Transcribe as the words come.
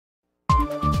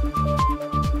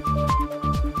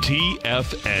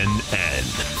TFNN.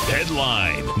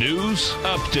 Headline News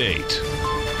Update.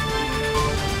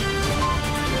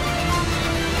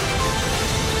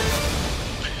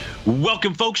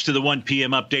 Welcome, folks, to the 1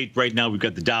 p.m. update. Right now, we've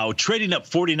got the Dow trading up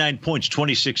 49 points,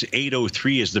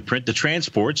 26,803 is the print. The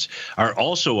transports are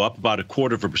also up about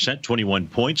 0.25%, 21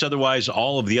 points. Otherwise,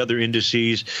 all of the other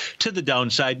indices to the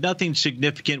downside, nothing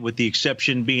significant with the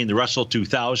exception being the Russell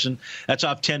 2000. That's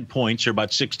off 10 points, or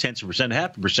about 0.6%,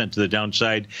 0.5% to the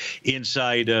downside.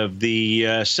 Inside of the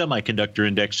semiconductor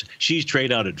index, she's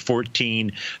trading out at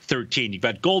 14.13. You've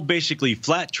got gold basically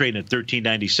flat, trading at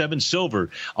 13.97. Silver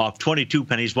off 22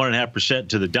 pennies, 1.5%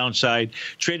 to the downside,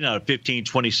 trading out at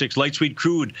 15.26. Light sweet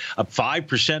crude up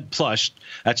 5% plus.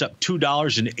 That's up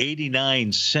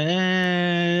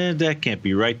 $2.89. That can't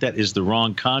be right. That is the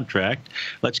wrong contract.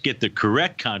 Let's get the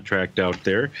correct contract out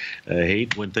there. I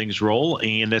hate when things roll.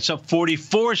 And that's up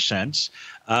 44 cents.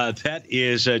 That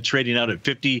is trading out at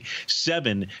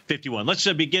 57.51.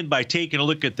 Let's begin by taking a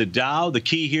look at the Dow. The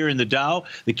key here in the Dow,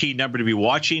 the key number to be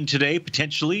watching today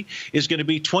potentially is going to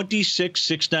be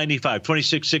 26,695.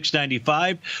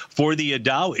 26,695 for the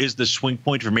Dow is the swing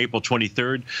point from April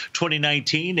 23rd,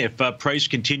 2019. If price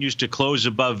continues to close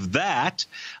above that,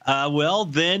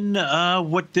 then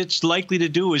what it's likely to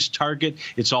do is target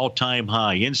its all-time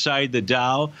high. Inside the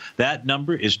Dow, that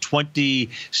number is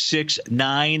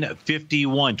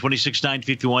 26,951.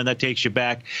 26,951. That takes you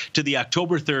back to the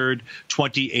October 3rd,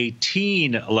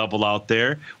 2018 level out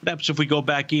there. What happens if we go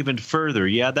back even further?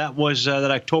 Yeah, that was that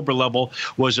October level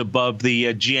was above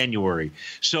the January.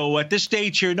 So at this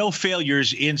stage here, no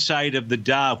failures inside of the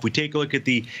Dow. If we take a look at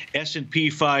the S&P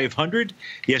 500,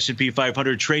 the S&P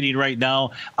 500 trading right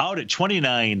now out at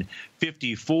 29.54.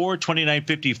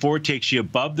 29.54 takes you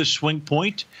above the swing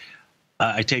point.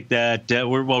 I take that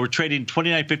we're trading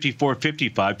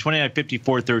 29.54.55,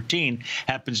 29.54.13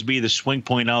 happens to be the swing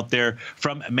point out there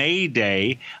from May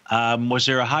Day. Was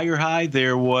there a higher high?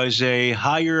 There was a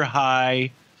higher high.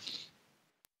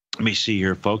 Let me see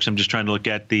here, folks. I'm just trying to look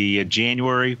at the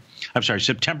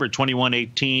September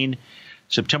 21/18.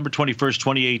 September 21st,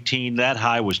 2018, that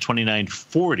high was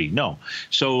 29.40. No.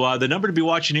 So the number to be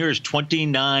watching here is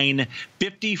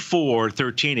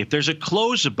 29.54.13. If there's a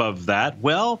close above that,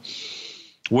 well,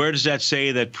 where does that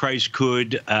say that price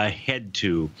could head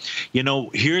to? You know,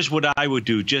 here's what I would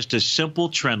do. Just a simple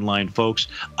trend line, folks.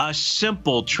 A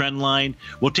simple trend line.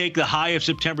 We'll take the high of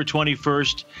September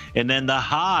 21st and then the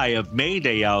high of May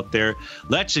Day out there.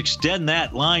 Let's extend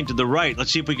that line to the right.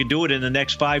 Let's see if we can do it in the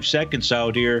next 5 seconds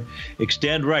out here.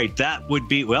 Extend right. That would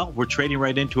be, well, we're trading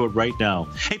right into it right now.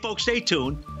 Hey, folks, stay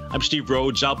tuned. I'm Steve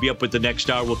Rhodes. I'll be up with the next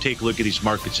hour. We'll take a look at these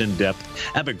markets in depth.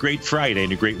 Have a great Friday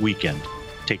and a great weekend.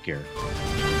 Take care.